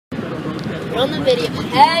We're on the video.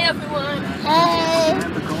 Hey everyone. Hey.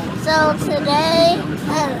 So today,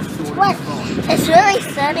 what? It's really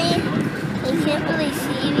sunny. You can't really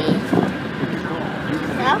see me.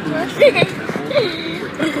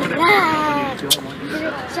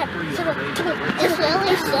 It's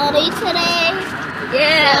really sunny today.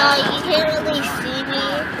 Yeah. So you can't really see me.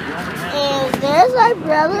 And there's my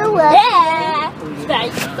brother Wesley. Yeah.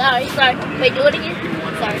 Sorry. Wait, do it again.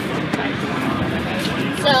 Sorry.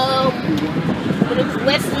 So,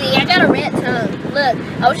 Wesley, I got a red tongue. Look,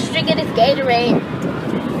 I was just drinking this Gatorade.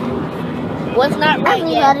 What's not right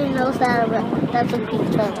yet? Everybody knows that's a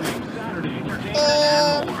pink tongue.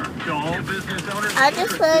 And I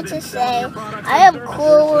just wanted to say, I am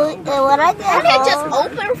cool, and when I get home, it just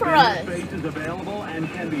open for us.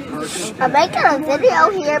 I'm making a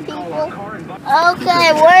video here, people.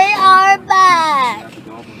 Okay, we are back.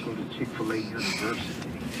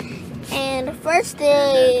 And the first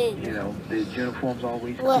thing, the uniform's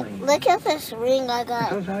always clean. Look at this ring I got.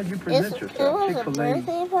 Because how you present yourself. It was a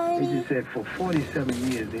birthday party. They just said for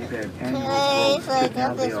 47 years they've had annual Okay, growth. so I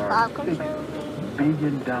got this popcorn $6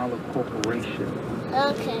 billion corporation.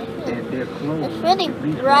 Okay. And they're closed. It's really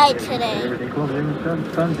bright today. They close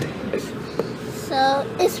every Sunday. So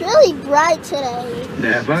it's really bright today.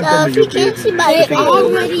 Now, So if you can't see my They face,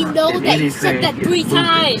 already know that you said that 3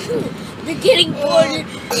 times. They're getting bored.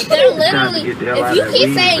 They're literally, if you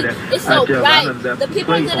keep saying it's so bright, the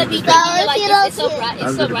people are gonna be like, it's so bright,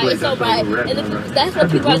 it's so bright, it's so bright, and that's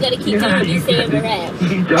what people are gonna keep telling you saying around.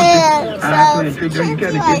 and so if you can't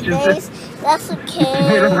see my face, that's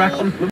okay.